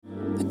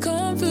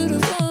I'm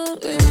beautiful.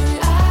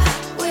 I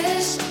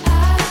wish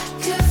I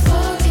could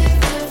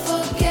forgive and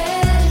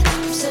forget.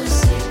 I'm so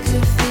sick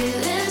of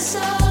feeling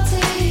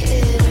salty.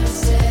 It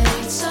hurts to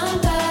hate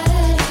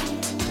somebody.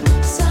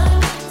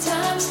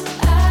 Sometimes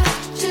I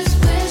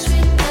just wish we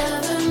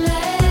never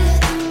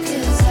met.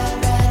 'Cause I'd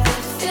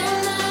rather feel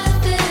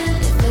nothing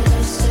if it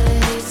hurts to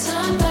hate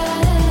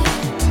somebody.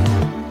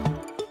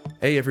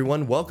 Hey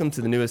everyone, welcome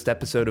to the newest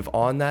episode of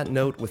On That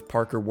Note with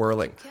Parker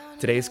Whirling.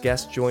 Today's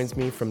guest joins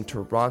me from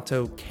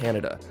Toronto,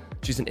 Canada.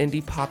 She's an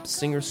indie pop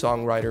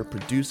singer-songwriter,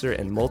 producer,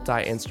 and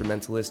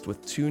multi-instrumentalist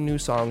with 2 new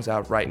songs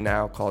out right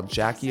now called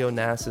Jackie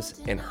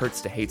Onassis and Hurts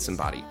to Hate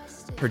Somebody.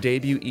 Her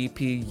debut EP,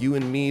 You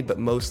and Me, but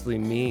Mostly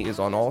Me, is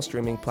on all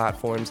streaming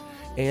platforms,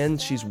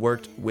 and she's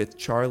worked with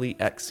Charlie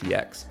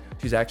XCX.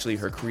 She's actually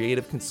her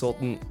creative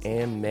consultant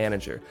and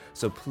manager.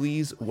 So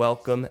please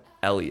welcome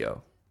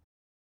Elio.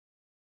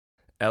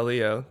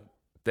 Elio,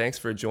 thanks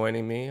for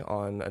joining me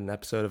on an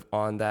episode of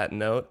On That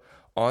Note.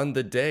 On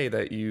the day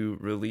that you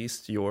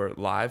released your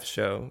live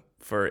show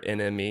for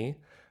NME,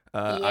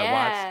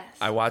 Yes.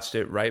 I watched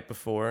it right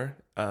before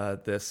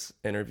this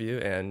interview,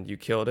 and you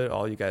killed it.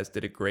 All you guys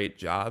did a great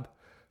job.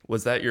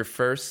 Was that your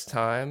first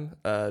time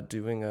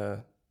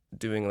doing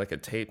like a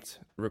taped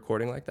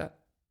recording like that?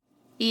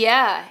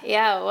 Yeah,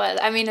 it was.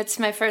 I mean, it's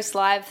my first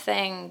live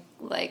thing,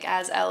 like,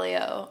 as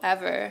Elio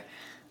ever,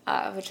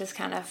 which is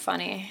kind of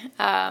funny.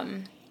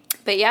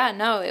 But yeah,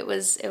 no, it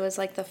was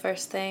like the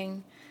first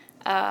thing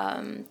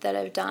that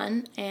I've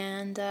done,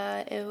 and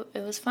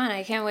it was fun.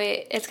 I can't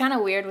wait. It's kind of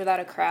weird without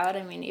a crowd.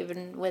 I mean,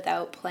 even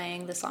without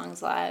playing the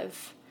songs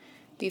live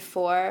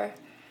before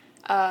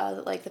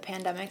like the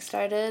pandemic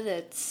started,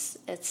 it's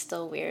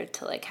still weird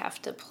to like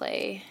have to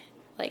play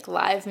like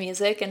live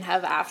music and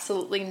have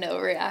absolutely no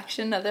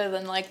reaction other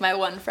than like my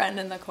one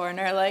friend in the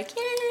corner like,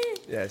 yay!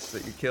 Yeah, so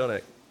you're killing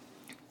it.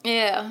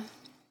 Yeah.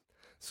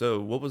 So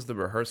what was the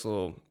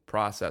rehearsal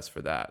process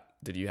for that?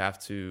 Did you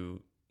have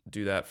to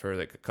do that for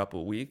like a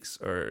couple weeks,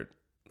 or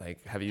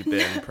like have you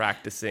been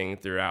practicing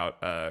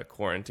throughout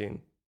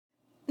quarantine?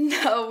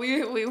 No,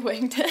 we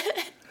winged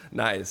it.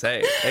 Nice.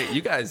 Hey,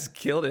 you guys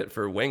killed it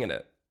for winging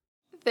it.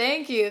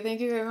 Thank you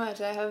very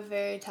much. I have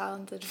very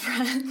talented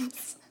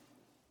friends.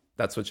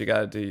 That's what you got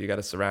to do. You got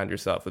to surround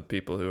yourself with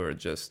people who are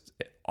just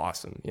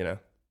awesome, you know?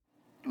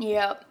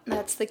 Yep,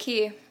 that's the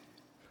key.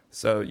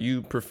 So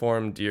you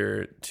performed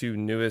your 2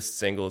 newest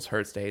singles,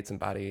 Hurts to Hate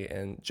Somebody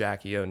and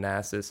Jackie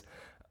Onassis.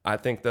 I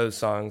think those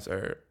songs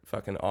are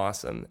fucking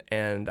awesome.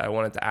 And I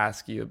wanted to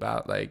ask you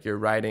about like your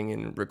writing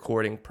and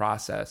recording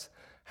process.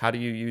 How do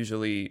you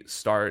usually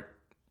start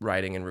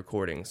writing and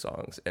recording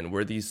songs? And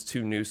were these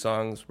 2 new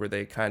songs, were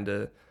they kind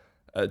of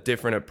a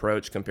different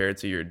approach compared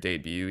to your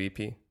debut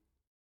EP?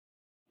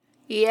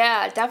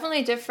 Yeah,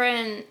 definitely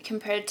different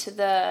compared to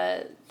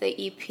the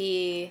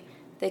EP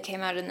that came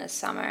out in the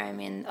summer. I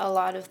mean, a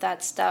lot of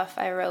that stuff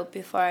I wrote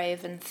before I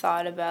even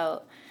thought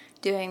about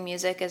doing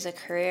music as a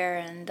career,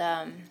 and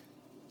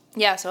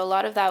yeah, so a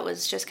lot of that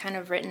was just kind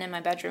of written in my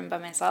bedroom by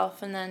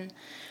myself and then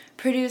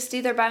produced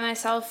either by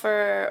myself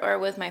or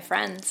with my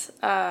friends.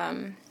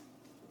 Yeah,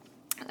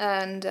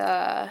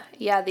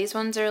 these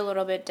ones are a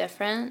little bit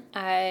different.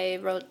 I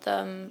wrote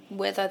them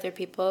with other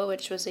people,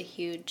 which was a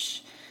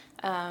huge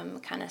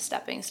kind of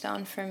stepping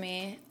stone for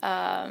me.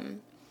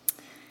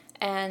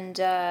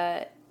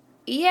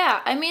 Yeah,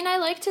 I mean, I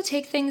like to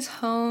take things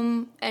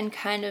home and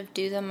kind of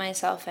do them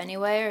myself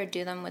anyway, or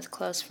do them with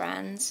close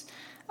friends,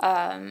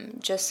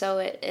 just so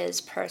it is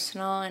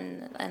personal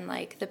and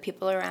like the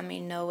people around me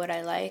know what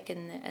I like,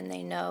 and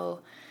they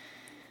know,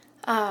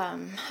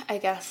 I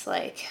guess,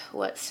 like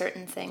what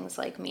certain things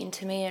like mean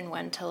to me, and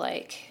when to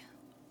like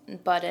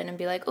butt in and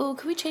be like, oh,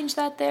 could we change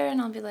that there?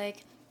 And I'll be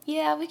like,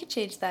 yeah, we could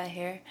change that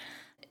here.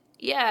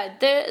 Yeah,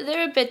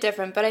 they're a bit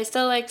different, but I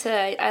still like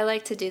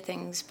to do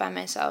things by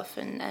myself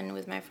and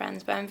with my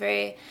friends. But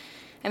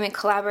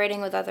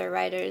collaborating with other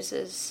writers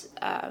is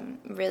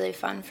really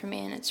fun for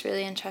me, and it's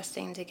really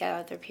interesting to get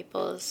other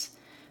people's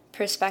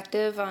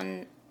perspective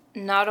on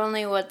not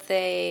only what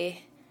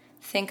they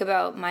think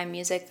about my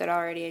music that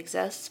already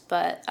exists,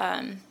 but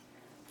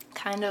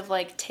kind of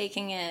like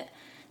taking it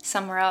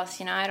somewhere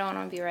else. You know, I don't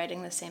want to be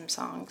writing the same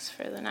songs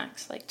for the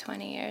next like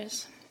 20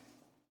 years.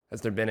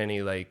 Has there been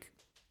any like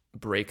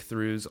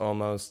breakthroughs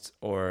almost,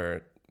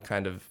 or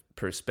kind of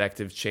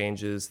perspective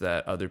changes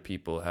that other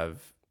people have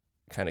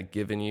kind of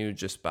given you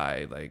just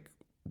by like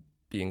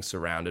being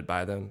surrounded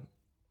by them?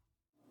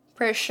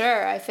 For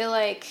sure. I feel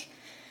like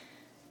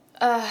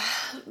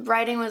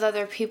writing with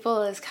other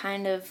people has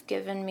kind of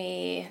given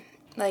me,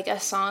 like, a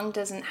song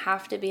doesn't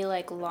have to be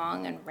like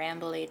long and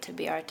rambly to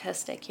be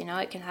artistic, you know?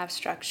 It can have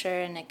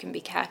structure and it can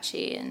be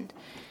catchy and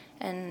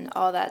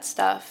all that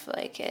stuff.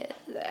 Like,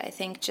 I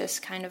think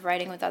just kind of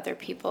writing with other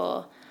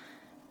people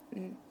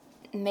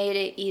made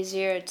it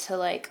easier to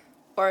like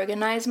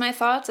organize my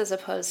thoughts, as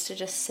opposed to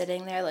just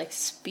sitting there like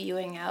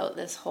spewing out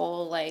this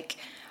whole like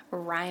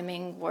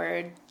rhyming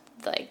word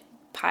like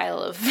pile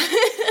of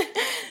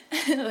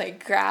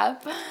like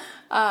crap.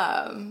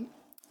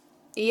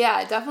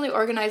 Yeah, definitely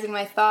organizing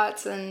my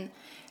thoughts and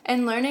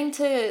learning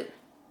to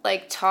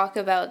like talk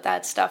about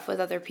that stuff with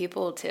other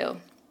people too.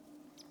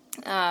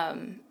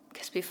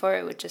 Because before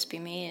it would just be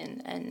me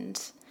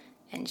and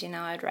you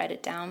know, I'd write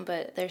it down,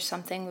 but there's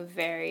something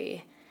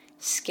very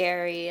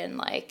scary and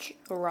like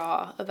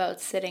raw about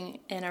sitting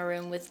in a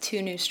room with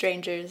two new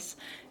strangers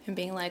and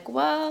being like,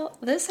 well,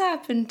 this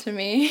happened to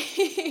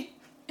me.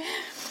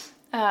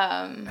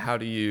 How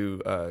do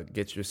you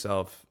get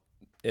yourself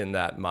in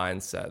that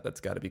mindset?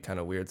 That's got to be kind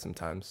of weird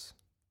sometimes.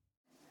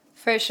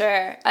 For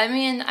sure. I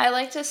mean, I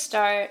like to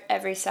start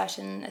every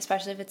session,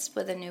 especially if it's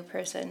with a new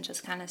person,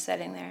 just kind of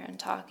sitting there and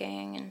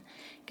talking and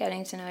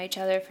getting to know each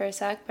other for a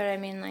sec. But I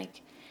mean,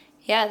 like,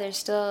 yeah, there's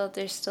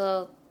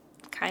still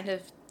kind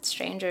of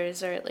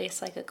strangers, or at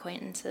least like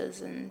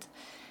acquaintances, and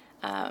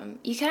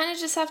you kind of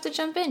just have to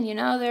jump in. You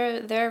know,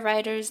 they're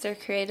writers, they're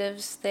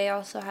creatives. They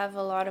also have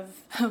a lot of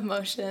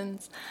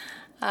emotions.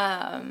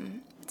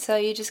 So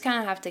you just kind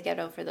of have to get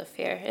over the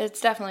fear. It's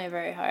definitely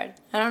very hard.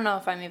 I don't know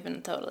if I'm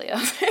even totally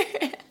over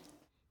it.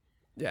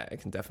 Yeah,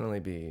 it can definitely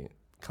be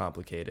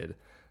complicated,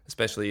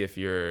 especially if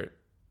you're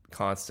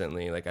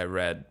constantly, like I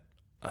read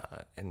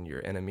in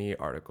your NME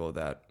article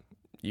that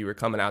you were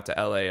coming out to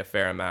LA a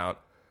fair amount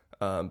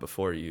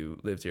before you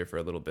lived here for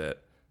a little bit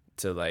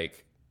to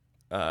like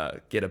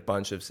get a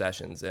bunch of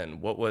sessions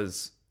in. What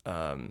was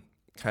kind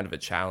of a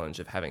challenge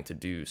of having to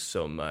do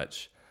so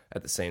much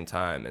at the same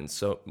time? And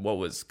so what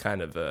was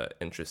kind of a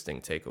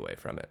interesting takeaway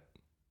from it?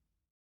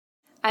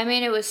 I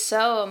mean, it was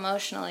so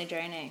emotionally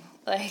draining.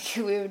 Like,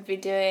 we would be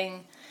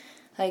doing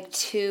like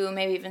 2,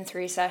 maybe even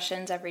 3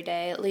 sessions every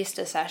day, at least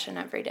a session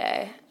every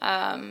day,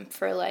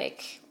 for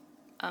like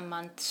a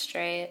month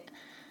straight.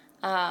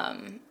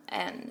 And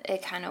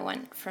it kind of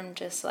went from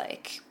just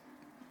like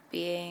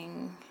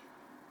being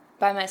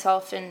by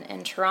myself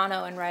in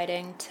Toronto and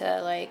writing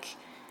to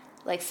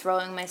like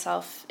throwing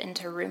myself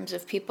into rooms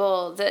of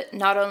people that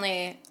not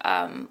only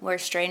were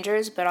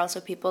strangers, but also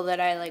people that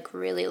I like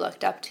really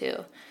looked up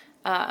to,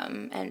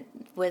 and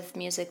with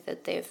music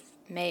that they've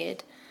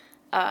made.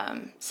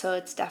 So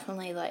it's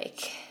definitely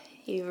like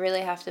you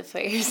really have to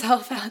put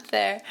yourself out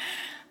there.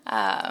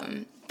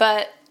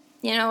 But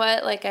you know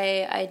what? Like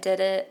I did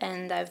it,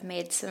 and I've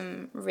made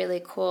some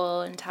really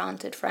cool and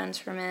talented friends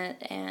from it.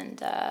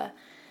 And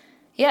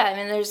yeah, I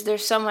mean,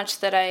 there's so much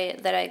that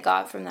I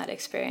got from that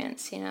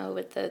experience. You know,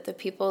 with the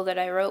people that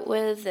I wrote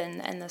with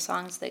and the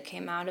songs that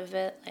came out of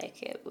it.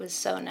 Like, it was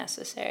so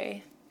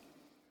necessary.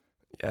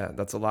 Yeah,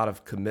 that's a lot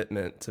of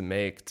commitment to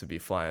make, to be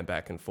flying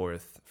back and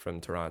forth from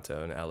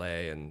Toronto and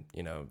LA and,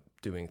 you know,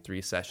 doing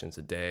 3 sessions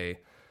a day,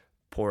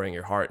 pouring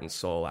your heart and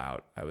soul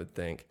out, I would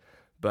think.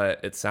 But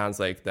it sounds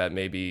like that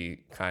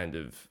maybe kind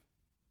of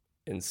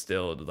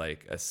instilled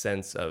like a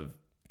sense of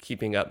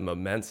keeping up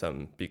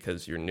momentum,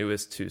 because your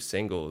newest 2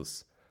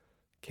 singles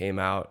came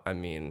out, I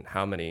mean,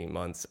 how many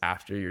months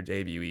after your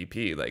debut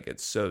EP? Like,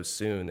 it's so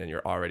soon and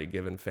you're already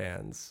giving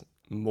fans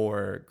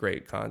more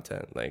great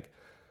content. Like,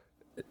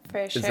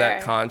 For sure. is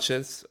that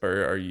conscious,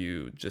 or are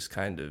you just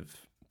kind of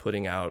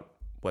putting out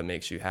what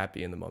makes you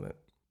happy in the moment?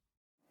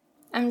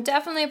 I'm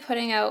definitely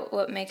putting out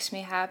what makes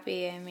me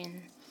happy. I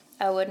mean,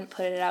 I wouldn't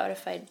put it out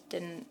if I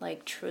didn't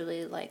like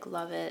truly like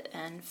love it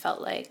and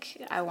felt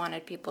like I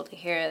wanted people to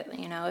hear it.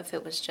 You know, if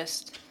it was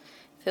just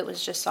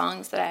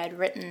songs that I had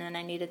written and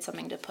I needed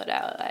something to put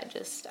out,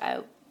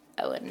 I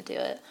wouldn't do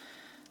it.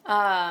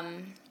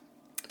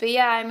 But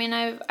yeah, I mean,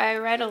 I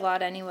write a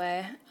lot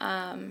anyway.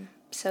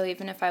 So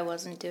even if I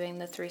wasn't doing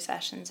the 3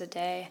 sessions a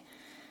day,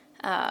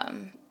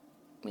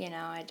 you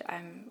know,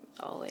 I'm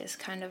always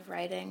kind of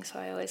writing, so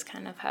I always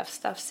kind of have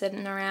stuff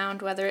sitting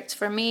around, whether it's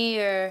for me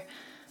or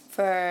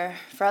for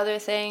other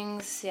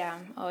things. Yeah,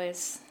 I'm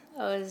always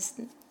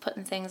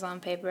putting things on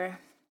paper.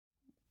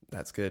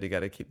 That's good. You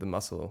got to keep the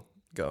muscle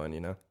going, you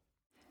know?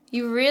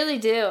 You really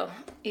do.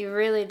 You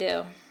really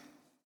do.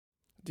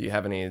 Do you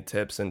have any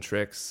tips and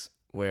tricks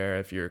where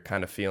if you're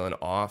kind of feeling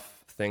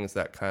off, things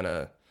that kind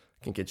of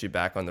can get you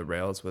back on the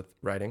rails with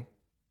writing?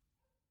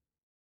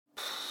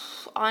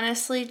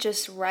 Honestly,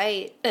 just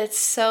write.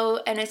 It's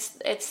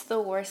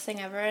the worst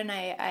thing ever. And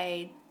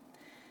I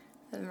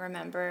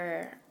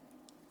remember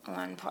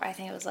one point, I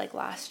think it was like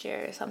last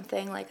year or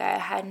something, like I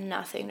had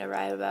nothing to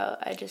write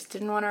about. I just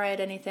didn't want to write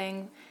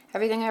anything.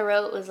 Everything I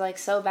wrote was like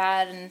so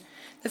bad, and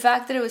the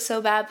fact that it was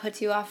so bad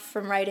puts you off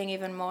from writing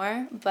even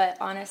more. But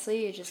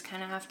honestly, you just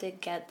kind of have to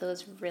get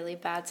those really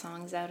bad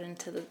songs out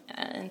into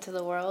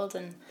the world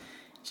and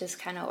just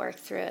kind of work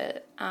through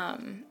it.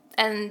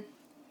 And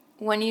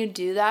when you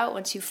do that,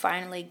 once you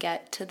finally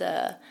get to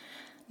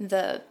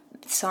the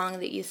song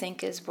that you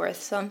think is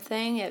worth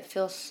something, it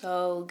feels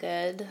so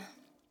good.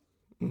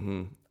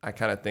 Mm-hmm. I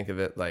kind of think of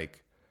it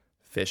like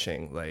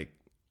fishing. Like,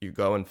 you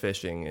go and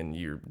fishing and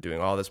you're doing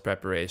all this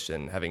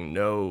preparation, having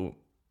no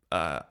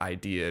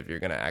idea if you're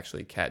going to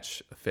actually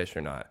catch a fish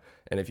or not.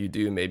 And if you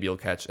do, maybe you'll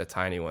catch a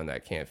tiny one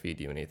that can't feed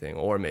you anything,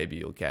 or maybe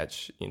you'll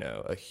catch, you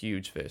know, a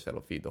huge fish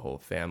that'll feed the whole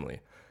family.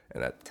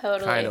 And that's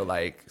Totally. kind of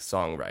like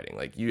songwriting.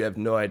 Like, you have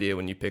no idea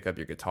when you pick up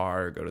your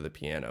guitar or go to the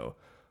piano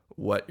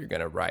what you're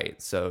going to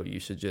write. So you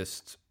should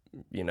just,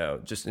 you know,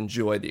 just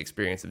enjoy the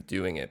experience of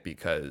doing it,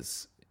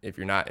 because if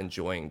you're not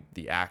enjoying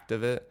the act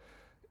of it,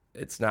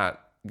 it's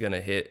not going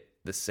to hit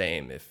the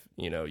same if,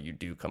 you know, you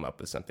do come up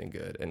with something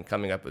good. And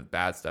coming up with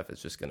bad stuff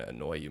is just going to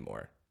annoy you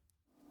more.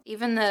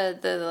 Even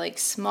the like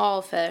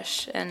small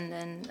fish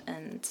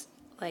and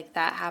like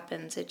that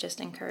happens, it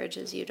just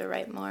encourages you to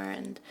write more,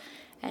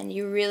 and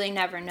you really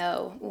never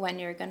know when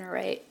you're going to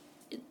write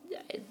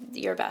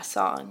your best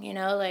song, you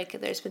know? Like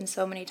there's been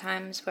so many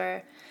times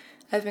where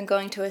I've been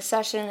going to a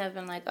session, I've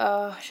been like,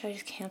 oh, should I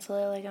just cancel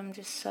it? Like I'm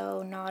just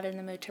so not in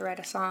the mood to write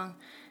a song.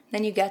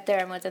 Then you get there,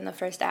 and within the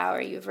first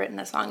hour, you've written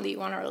a song that you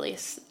want to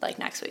release like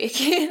next week,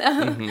 you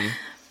know? Mm-hmm.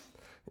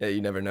 Yeah,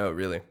 you never know,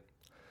 really.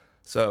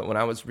 So when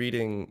I was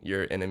reading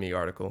your NME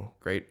article,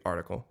 great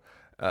article,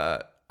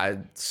 I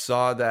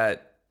saw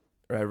that,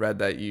 or I read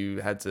that you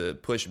had to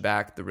push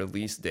back the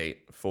release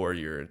date for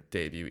your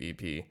debut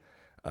EP,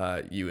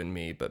 You and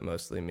Me, but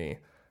mostly Me.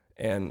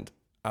 And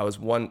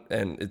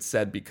and it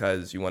said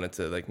because you wanted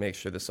to like make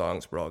sure the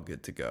songs were all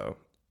good to go.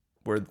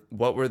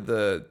 What were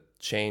the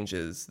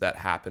changes that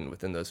happened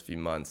within those few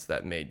months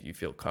that made you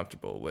feel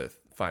comfortable with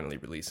finally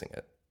releasing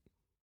it?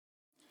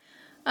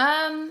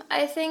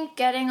 I think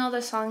getting all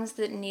the songs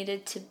that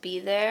needed to be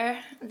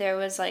there. There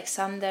was like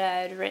some that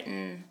I had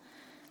written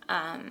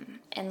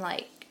in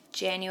like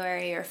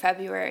January or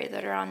February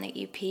that are on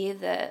the EP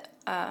that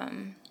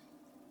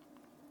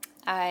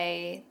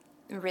I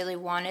really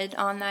wanted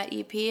on that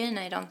EP, and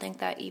I don't think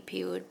that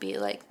EP would be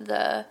like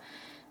the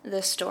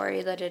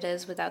story that it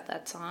is without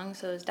that song.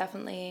 So it was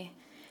definitely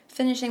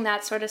finishing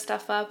that sort of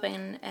stuff up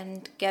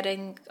and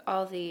getting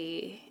all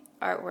the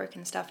artwork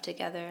and stuff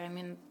together. I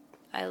mean,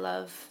 I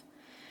love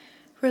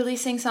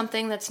releasing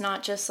something that's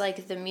not just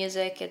like the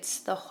music, it's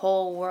the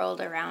whole world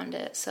around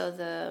it. So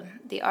the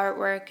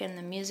artwork and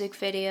the music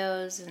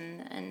videos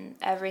and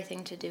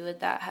everything to do with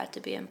that had to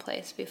be in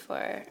place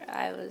before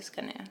I was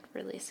gonna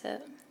release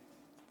it.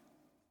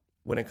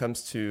 When it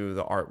comes to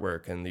the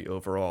artwork and the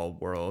overall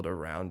world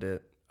around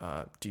it,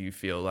 do you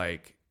feel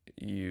like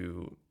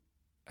you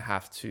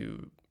have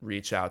to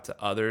reach out to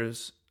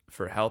others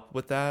for help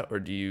with that, or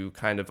do you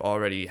kind of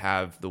already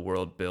have the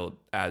world built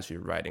as you're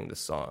writing the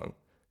song?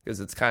 Because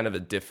it's kind of a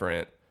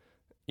different,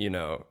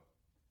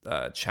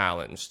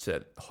 challenge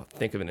to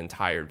think of an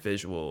entire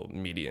visual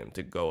medium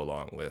to go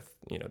along with,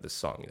 this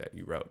song that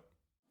you wrote.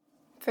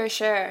 For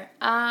sure.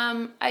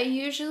 I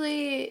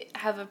usually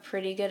have a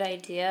pretty good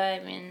idea.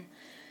 I mean,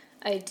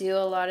 I do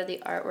a lot of the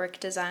artwork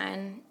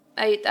design.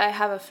 I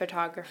have a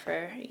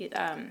photographer,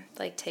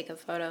 take a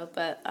photo,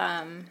 but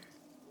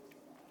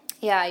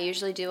yeah, I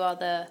usually do all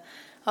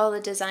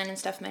the design and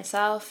stuff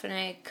myself, and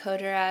I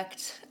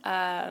co-direct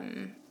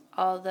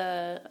all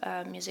the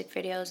music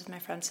videos with my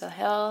friend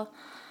Sahil.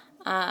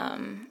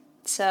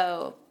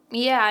 So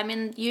yeah, I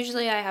mean,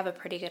 usually I have a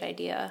pretty good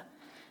idea.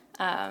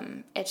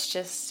 It's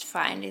just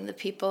finding the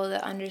people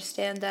that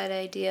understand that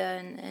idea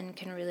and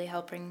can really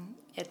help bring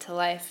it to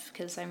life.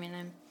 Because I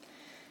mean,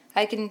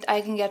 I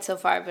can get so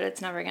far, but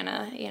it's never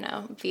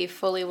gonna, be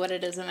fully what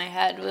it is in my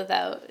head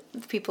without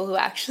people who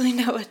actually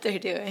know what they're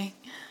doing.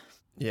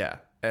 Yeah,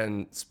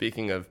 and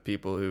speaking of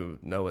people who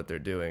know what they're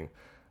doing,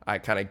 I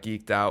kind of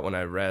geeked out when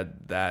I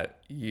read that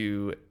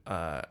you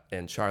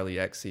and Charli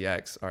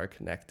XCX are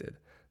connected.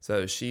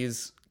 So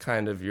she's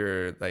kind of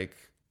your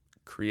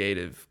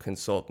creative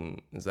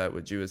consultant. Is that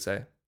what you would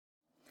say?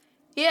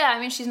 Yeah, I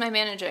mean, she's my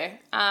manager.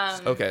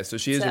 Okay, so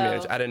she is your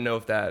manager. I didn't know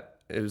if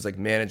it was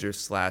manager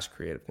 /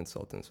 creative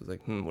consultant. So I was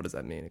like, what does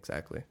that mean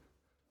exactly?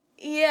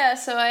 Yeah,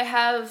 so I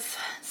have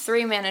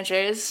 3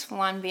 managers,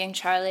 one being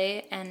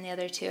Charli, and the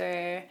other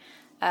 2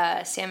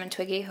 are Sam and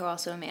Twiggy, who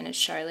also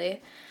manage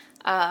Charli.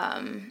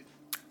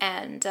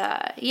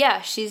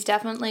 Yeah, she's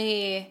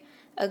definitely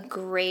a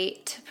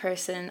great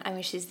person. I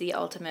mean, she's the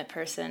ultimate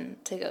person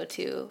to go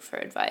to for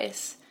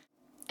advice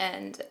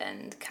and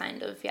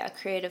kind of,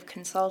 creative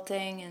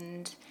consulting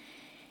and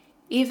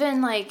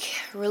even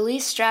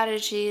release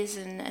strategies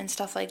and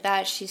stuff like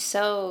that. She's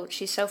so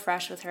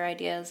fresh with her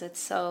ideas. It's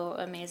so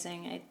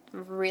amazing. I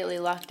really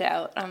lucked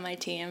out on my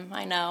team.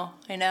 I know.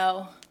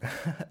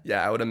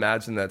 Yeah, I would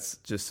imagine that's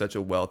just such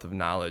a wealth of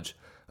knowledge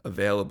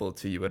available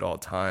to you at all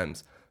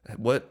times.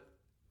 What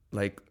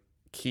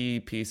key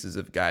pieces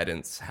of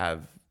guidance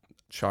have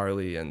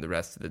Charli and the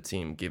rest of the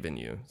team given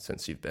you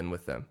since you've been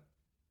with them?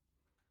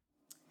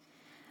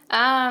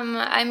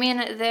 I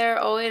mean, they're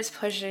always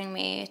pushing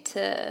me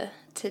to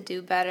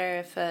do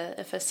better.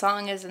 If a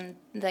song isn't,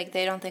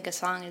 they don't think a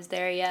song is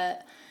there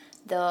yet,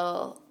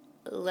 they'll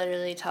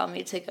literally tell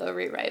me to go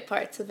rewrite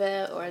parts of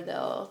it, or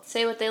they'll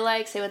say what they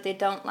like, say what they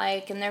don't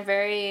like, and they're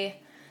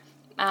very,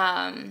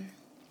 not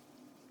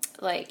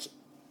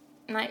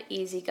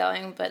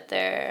easgeing, but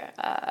they're,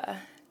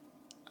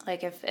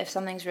 if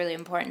something's really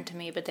important to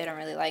me, but they don't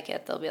really like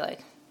it, they'll be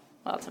like,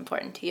 well, it's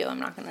important to you. I'm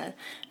not gonna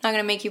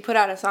make you put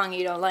out a song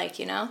you don't like,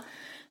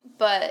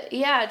 But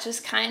yeah,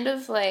 just kind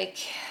of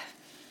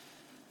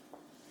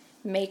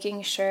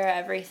making sure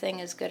everything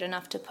is good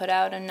enough to put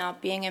out and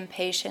not being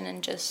impatient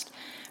and just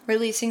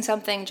releasing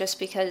something just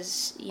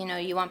because,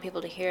 you want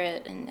people to hear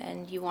it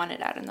and you want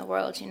it out in the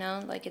world,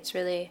 It's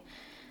really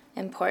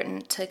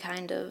important to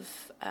kind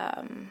of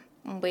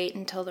wait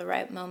until the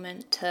right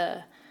moment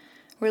to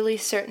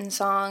release certain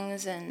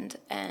songs and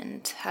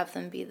have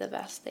them be the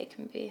best they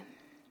can be.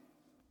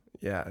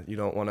 Yeah, you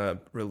don't want to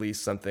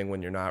release something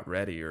when you're not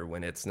ready or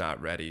when it's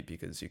not ready,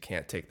 because you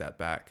can't take that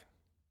back.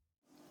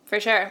 For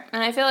sure.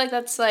 And I feel like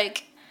that's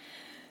like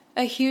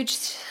a huge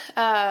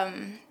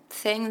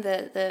thing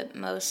that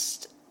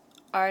most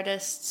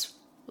artists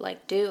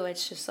like do.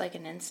 It's just like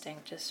an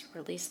instinct. Just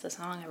release the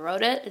song. I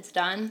wrote it. It's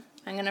done.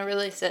 I'm going to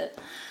release it.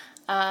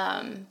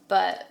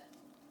 But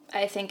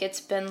I think it's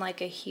been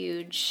like a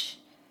huge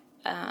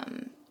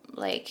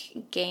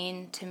like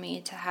gain to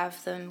me to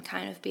have them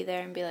kind of be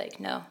there and be like,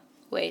 no,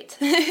 wait.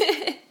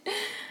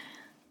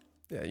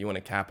 Yeah, you want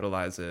to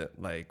capitalize it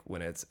like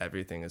when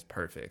everything is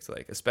perfect.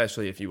 Like,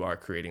 especially if you are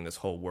creating this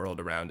whole world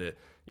around it,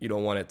 you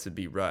don't want it to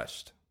be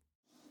rushed.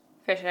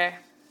 For sure.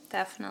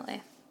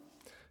 Definitely.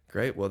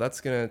 Great. Well, that's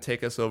going to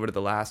take us over to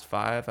the last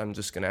 5. I'm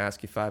just going to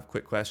ask you 5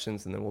 quick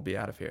questions and then we'll be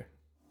out of here.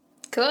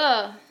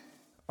 Cool.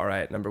 All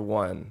right. Number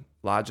 1,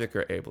 Logic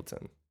or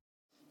Ableton?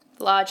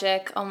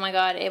 Logic. Oh my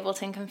God.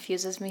 Ableton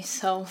confuses me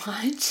so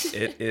much.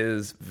 It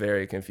is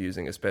very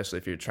confusing, especially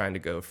if you're trying to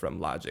go from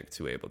Logic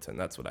to Ableton.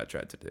 That's what I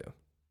tried to do.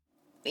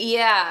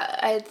 Yeah,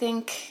 I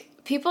think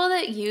people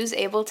that use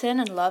Ableton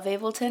and love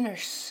Ableton are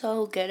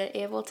so good at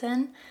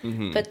Ableton.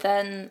 Mm-hmm. But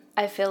then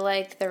I feel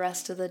like the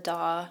rest of the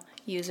DAW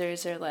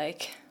users are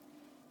like,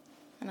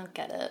 I don't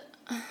get it.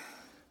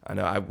 I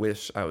know. I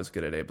wish I was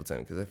good at Ableton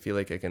because I feel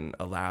like it can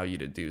allow you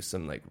to do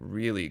some like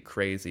really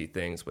crazy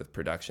things with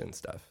production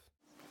stuff.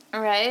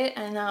 Right?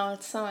 I know.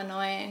 It's so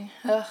annoying.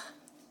 Ugh.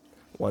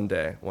 One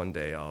day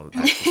I'll have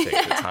to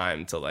take the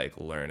time to like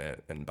learn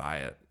it and buy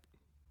it.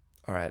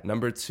 All right.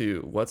 Number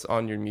 2, what's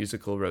on your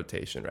musical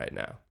rotation right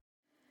now?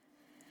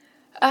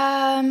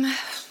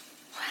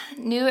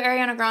 New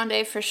Ariana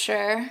Grande for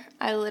sure.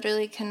 I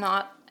literally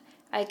cannot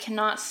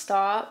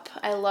stop.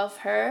 I love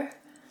her.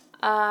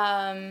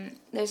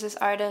 There's this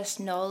artist,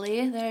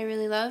 Noli, that I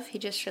really love. He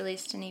just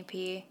released an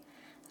EP.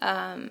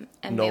 And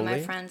Noli? me and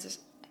my friends,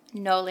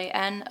 Noli,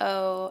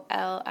 Nolie,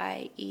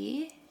 I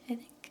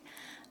think.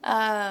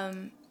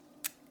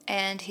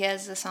 And he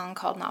has a song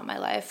called Not My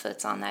Life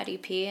that's on that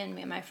EP, and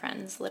me and my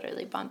friends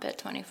literally bump it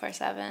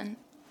 24/7.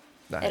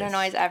 Nice. It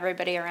annoys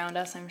everybody around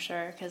us, I'm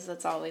sure, because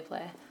that's all we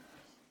play.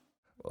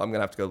 Well, I'm going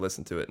to have to go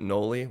listen to it.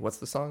 Noli, what's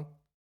the song?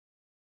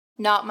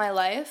 Not My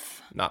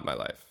Life. Not My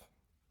Life.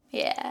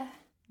 Yeah.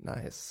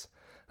 Nice.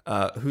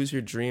 Who's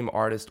your dream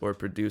artist or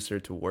producer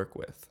to work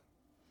with?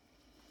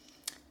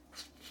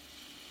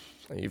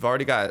 You've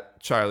already got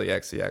Charlie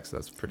XCX.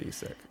 That's pretty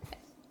sick.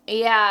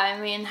 Yeah, I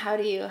mean, how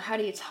do you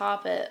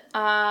top it?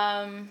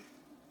 I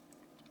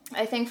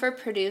think for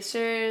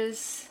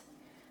producers,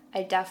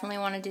 I definitely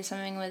want to do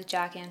something with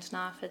Jack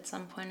Antonoff at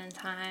some point in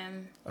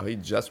time. Oh, he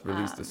just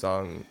released a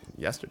song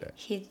yesterday.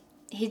 He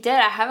did.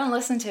 I haven't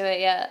listened to it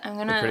yet. I'm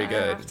gonna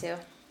have to.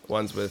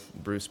 One's with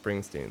Bruce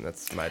Springsteen.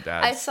 That's my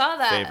dad's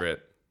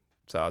favorite.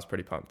 So I was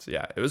pretty pumped.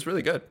 Yeah, it was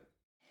really good.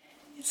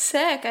 It's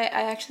sick. I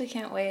actually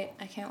can't wait.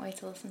 I can't wait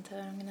to listen to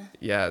it. I'm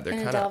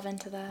gonna delve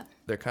into that.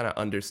 They're kind of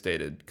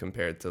understated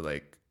compared to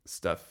like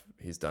stuff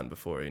he's done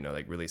before. You know,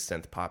 like really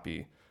synth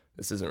poppy.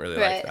 This isn't really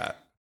like that.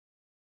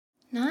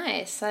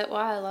 Nice. Wow,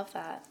 I love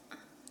that.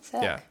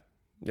 Sick.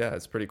 Yeah,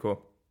 it's pretty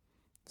cool.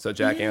 So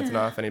Jack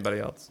Antonoff. Anybody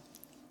else?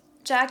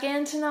 Jack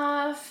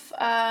Antonoff.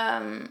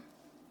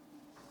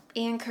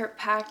 Ian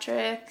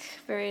Kirkpatrick.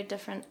 Very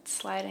different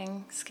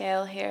sliding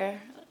scale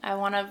here. I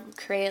want to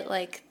create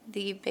like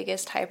the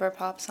biggest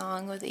hyperpop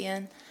song with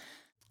Ian.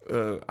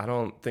 I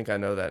don't think I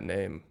know that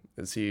name.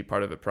 Is he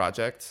part of a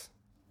project?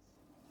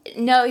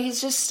 No, he's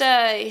just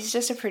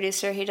a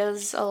producer. He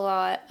does a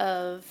lot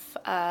of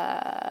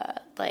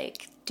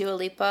like Dua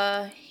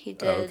Lipa. He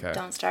did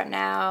Don't Start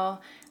Now.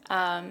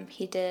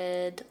 He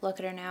did Look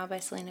at Her Now by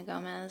Selena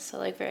Gomez. So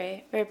like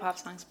very, very pop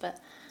songs.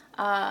 But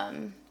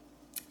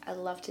I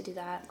love to do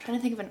that. I'm trying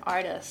to think of an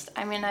artist.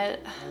 I mean, I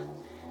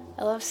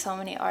love so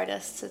many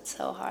artists. It's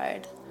so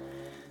hard.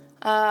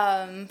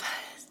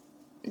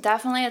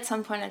 Definitely at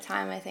some point in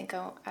time, I think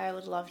I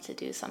would love to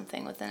do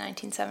something with the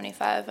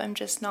 1975.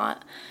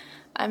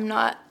 I'm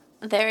not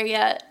there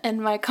yet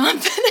in my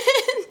confidence.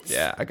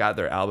 Yeah, I got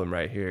their album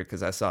right here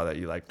because I saw that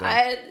you liked them.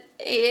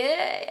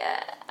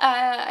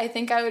 I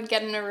think I would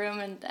get in a room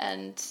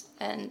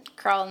and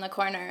crawl in the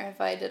corner if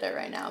I did it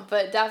right now.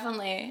 But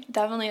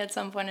definitely at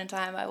some point in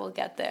time, I will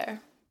get there.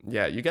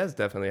 Yeah, you guys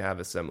definitely have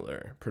a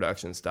similar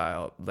production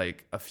style.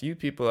 Like a few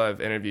people I've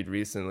interviewed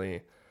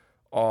recently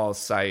all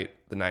cite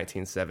the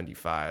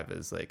 1975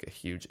 as like a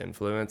huge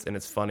influence. And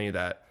it's funny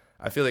that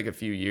I feel like a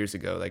few years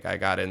ago, like I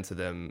got into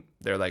them.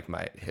 They're like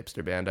my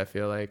hipster band, I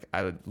feel like.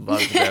 I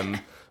loved them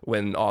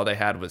when all they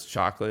had was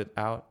chocolate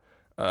out.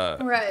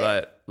 Right.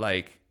 But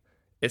like,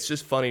 it's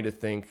just funny to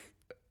think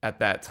at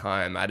that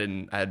time, I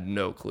had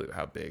no clue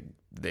how big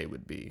they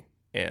would be.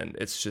 And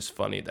it's just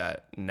funny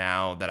that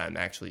now that I'm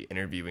actually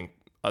interviewing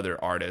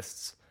other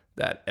artists,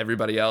 that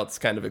everybody else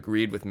kind of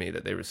agreed with me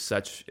that they were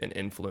such an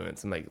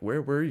influence. And like,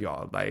 where were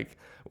y'all? Like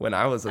when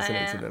I was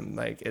listening to them,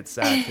 like it's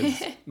sad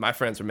because my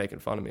friends were making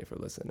fun of me for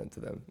listening to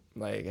them.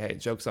 Like, hey,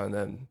 joke's on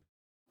them.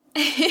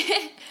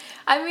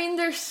 I mean,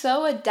 they're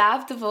so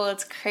adaptable.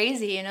 It's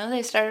crazy, you know?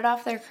 They started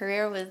off their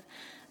career with,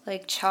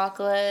 like,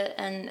 chocolate,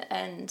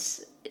 and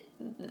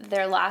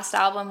their last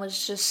album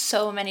was just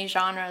so many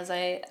genres.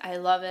 I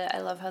love it.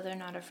 I love how they're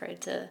not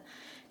afraid to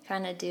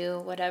kind of do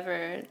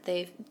whatever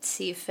they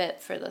see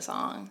fit for the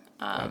song.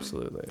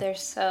 Absolutely. They're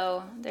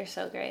so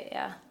great,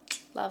 yeah.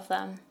 Love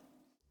them.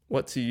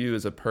 What to you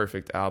is a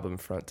perfect album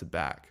front to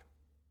back?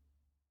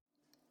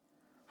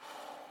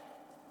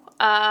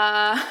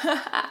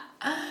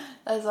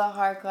 That's a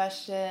hard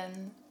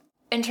question.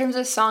 In terms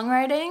of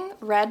songwriting,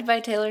 Red by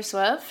Taylor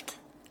Swift,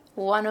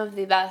 one of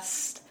the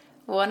best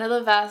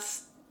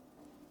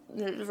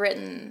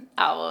written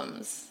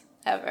albums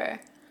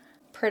ever.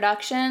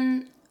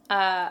 Production,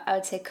 I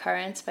would say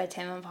Currents by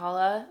Tame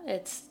Impala.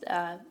 It's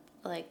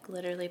like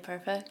literally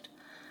perfect.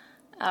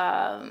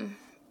 Yeah,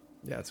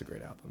 it's a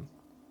great album.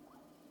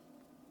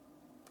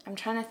 I'm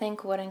trying to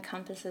think what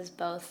encompasses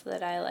both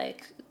that I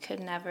like could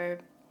never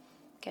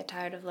get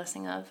tired of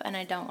listening of, and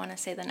I don't want to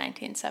say the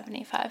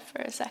 1975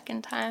 for a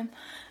second time.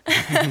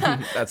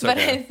 That's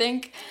okay.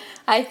 But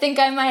I think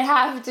I might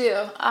have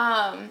to.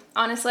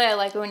 Honestly, I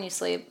Like It When You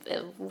Sleep.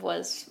 It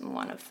was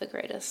one of the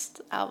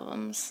greatest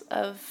albums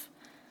of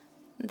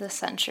the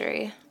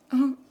century.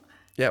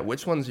 Yeah,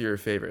 which one's your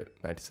favorite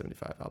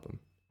 1975 album?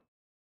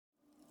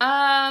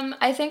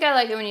 I think I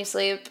Like It When You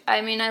Sleep.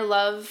 I mean, I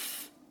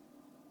love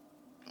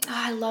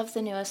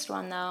the newest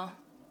one though.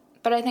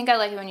 But I think I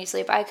Like It When You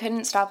Sleep. I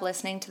couldn't stop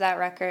listening to that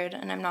record,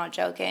 and I'm not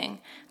joking.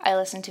 I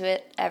listened to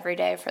it every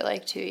day for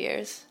like 2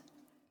 years.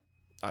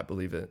 I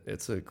believe it.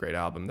 It's a great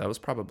album.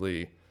 It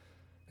probably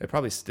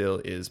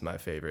still is my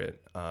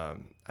favorite. I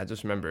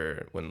just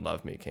remember when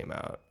Love Me came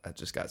out, I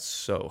just got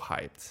so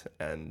hyped,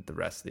 and the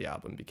rest of the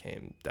album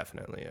became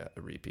definitely a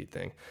repeat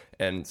thing.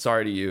 And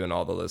sorry to you and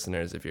all the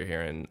listeners if you're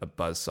hearing a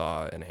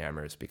buzzsaw and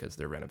hammers because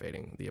they're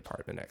renovating the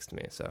apartment next to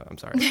me. So I'm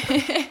sorry.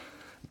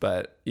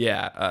 But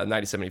yeah,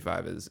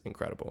 1975 is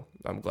incredible.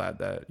 I'm glad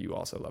that you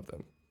also love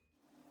them.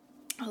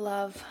 I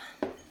love.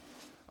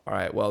 All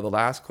right. Well, the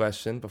last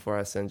question before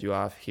I send you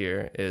off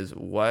here is,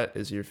 what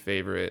is your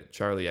favorite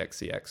Charli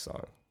XCX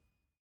song?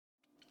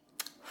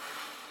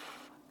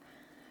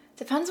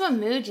 Depends what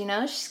mood, you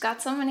know? She's got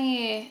so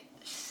many.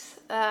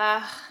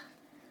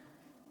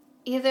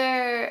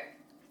 Either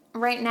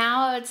right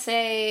now, I would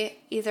say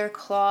either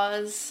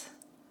Claws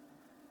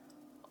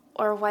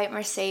or White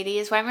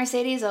Mercedes. White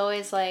Mercedes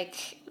always,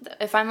 like,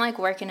 if I'm like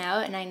working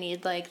out and I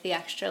need like the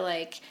extra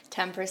like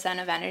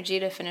 10% of energy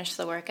to finish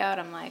the workout,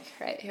 I'm like,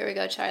 right, here we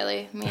go,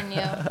 Charli, me and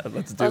you.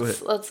 Let's do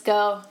it. Let's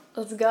go.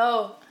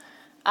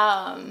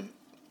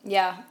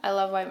 Yeah, I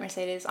love White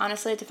Mercedes.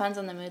 Honestly, it depends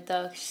on the mood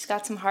though. She's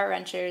got some heart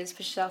wrenchers,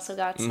 but she's also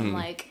got some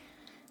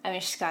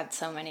she's got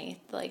so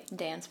many like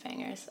dance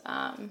bangers.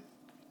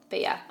 But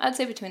yeah, I'd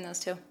say between those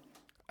two.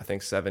 I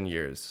think 7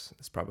 Years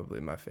is probably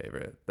my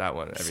favorite. That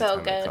one, every So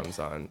time good. it comes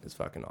on, is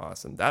fucking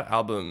awesome. That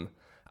album,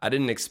 I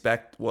didn't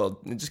expect, well,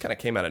 it just kind of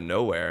came out of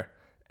nowhere.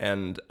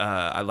 And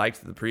I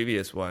liked the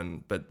previous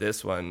one, but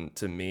this one,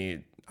 to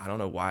me, I don't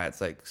know why, it's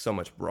like so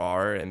much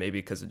rawer, and maybe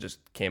because it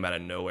just came out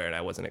of nowhere and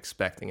I wasn't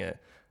expecting it.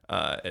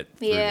 It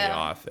threw me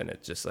off, and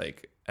it just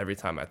like, every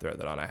time I throw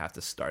that on, I have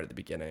to start at the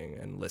beginning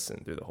and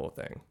listen through the whole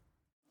thing.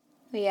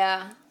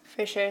 Yeah,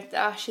 for sure.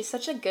 Oh, she's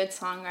such a good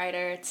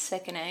songwriter. It's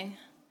sickening.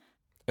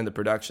 And the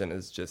production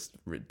is just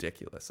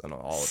ridiculous on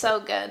all of it. So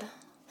good.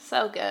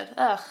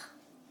 Ugh.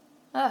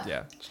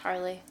 Yeah.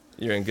 Charli.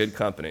 You're in good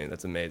company.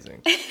 That's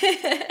amazing.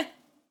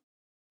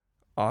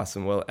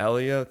 Awesome. Well,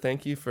 Elio,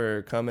 thank you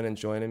for coming and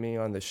joining me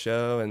on the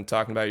show and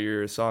talking about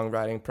your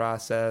songwriting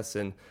process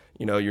and,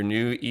 you know, your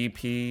new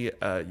EP,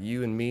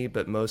 You and Me,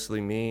 but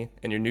Mostly Me,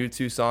 and your new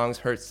 2 songs,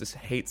 Hurts to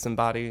Hate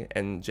Somebody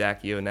and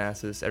Jackie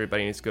Onassis.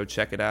 Everybody needs to go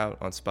check it out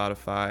on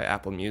Spotify,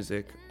 Apple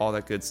Music, all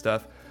that good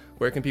stuff.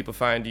 Where can people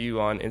find you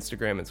on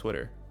Instagram and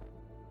Twitter?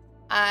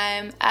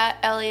 I'm at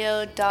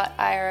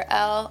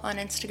elio.irl on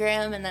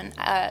Instagram and then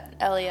at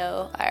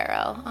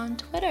elioirl on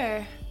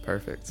Twitter.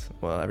 Perfect.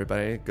 Well,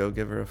 everybody, go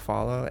give her a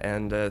follow.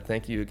 And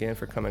thank you again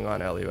for coming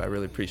on, Elio. I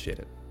really appreciate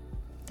it.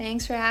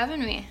 Thanks for having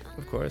me.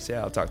 Of course.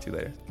 Yeah, I'll talk to you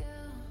later.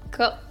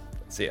 Cool.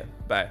 See ya.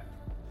 Bye.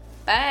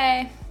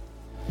 Bye.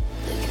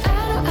 I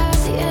don't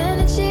have the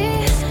energy.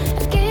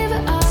 I gave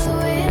it all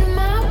away to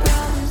my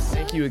problems.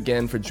 Thank you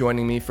again for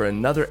joining me for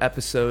another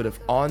episode of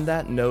On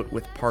That Note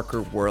with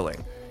Parker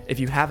Whirling. If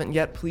you haven't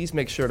yet, please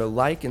make sure to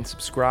like and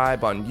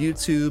subscribe on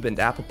YouTube and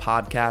Apple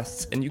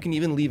Podcasts, and you can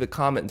even leave a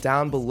comment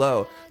down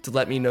below to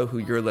let me know who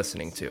you're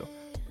listening to.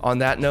 On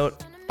that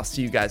note, I'll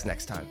see you guys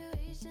next time.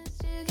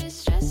 To get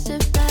stressed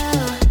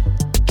about,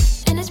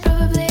 and it's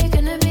probably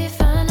gonna be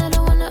fine. I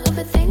don't wanna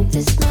overthink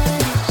this much.